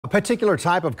A particular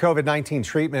type of COVID-19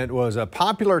 treatment was a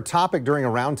popular topic during a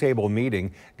roundtable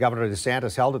meeting Governor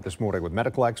DeSantis held it this morning with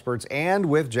medical experts and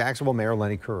with Jacksonville Mayor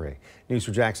Lenny Curry. News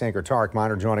 4 Jack's anchor Tarek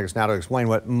Miner joining us now to explain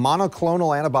what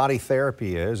monoclonal antibody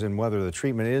therapy is and whether the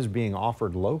treatment is being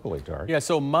offered locally, Tarek. Yeah,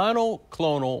 so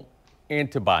monoclonal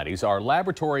antibodies are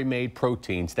laboratory-made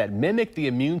proteins that mimic the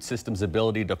immune system's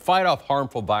ability to fight off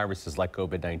harmful viruses like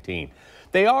COVID-19.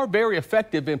 They are very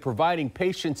effective in providing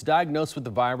patients diagnosed with the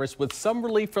virus with some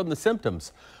relief from the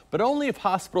symptoms, but only if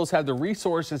hospitals have the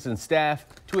resources and staff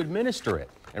to administer it.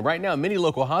 And right now, many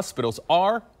local hospitals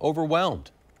are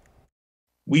overwhelmed.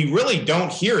 We really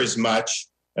don't hear as much,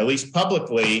 at least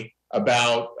publicly,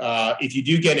 about if you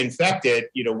do get infected,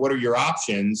 what are your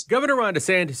options? Governor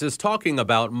DeSantis is talking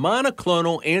about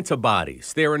monoclonal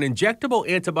antibodies. They're an injectable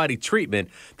antibody treatment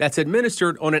that's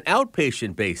administered on an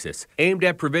outpatient basis, aimed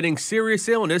at preventing serious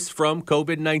illness from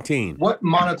COVID-19. What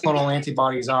monoclonal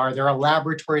antibodies are, they're a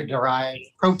laboratory-derived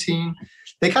protein.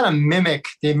 They kind of mimic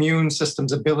the immune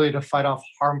system's ability to fight off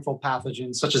harmful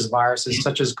pathogens, such as viruses,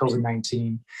 such as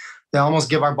COVID-19. They almost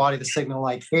give our body the signal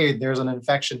like, hey, there's an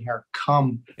infection here,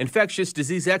 come. Infectious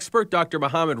disease expert Dr.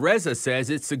 Mohammed Reza says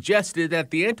it's suggested that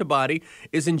the antibody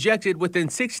is injected within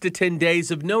 6 to 10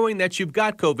 days of knowing that you've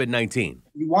got COVID-19.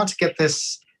 You want to get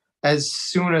this as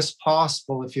soon as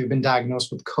possible if you've been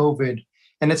diagnosed with COVID,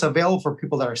 and it's available for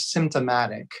people that are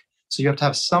symptomatic. So you have to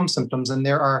have some symptoms, and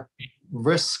there are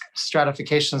risk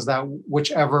stratifications that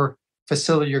whichever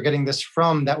facility you're getting this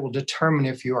from that will determine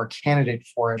if you are a candidate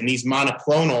for it. And these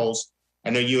monoclonals, I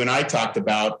know you and I talked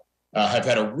about, have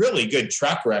had a really good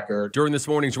track record. During this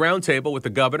morning's roundtable with the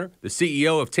governor, the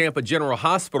CEO of Tampa General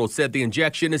Hospital said the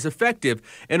injection is effective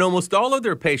in almost all of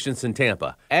their patients in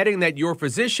Tampa, adding that your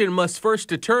physician must first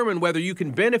determine whether you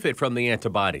can benefit from the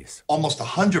antibodies. Almost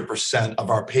 100% of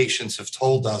our patients have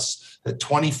told us that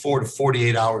 24 to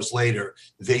 48 hours later,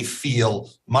 they feel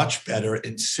much better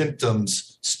and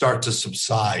symptoms start to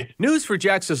subside. News 4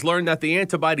 Jax has learned that the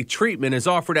antibody treatment is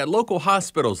offered at local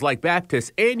hospitals like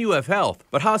Baptist and UF Health,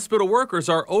 but hospital workers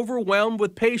are overwhelmed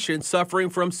with patients suffering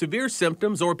from severe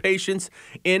symptoms or patients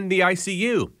in the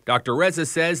ICU. Dr. Reza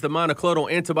says the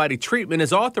monoclonal antibody treatment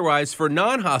is authorized for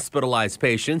non-hospitalized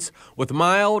patients with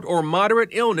mild or moderate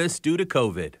illness due to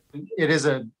COVID. It is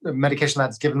a medication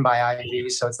that's given by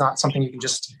IV, so it's not something you can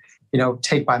just,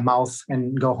 take by mouth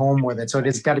and go home with it. So it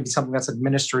has got to be something that's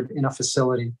administered in a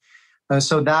facility.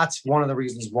 So that's one of the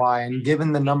reasons why. And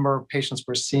given the number of patients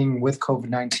we're seeing with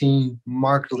COVID-19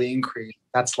 markedly increased,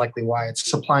 that's likely why.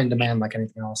 It's supply and demand like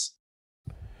anything else.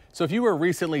 So if you were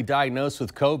recently diagnosed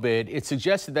with COVID, it's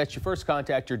suggested that you first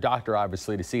contact your doctor,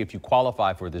 obviously, to see if you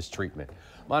qualify for this treatment.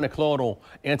 Monoclonal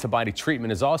antibody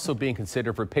treatment is also being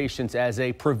considered for patients as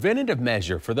a preventative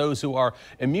measure for those who are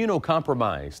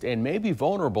immunocompromised and may be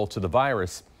vulnerable to the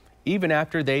virus even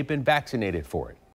after they've been vaccinated for it.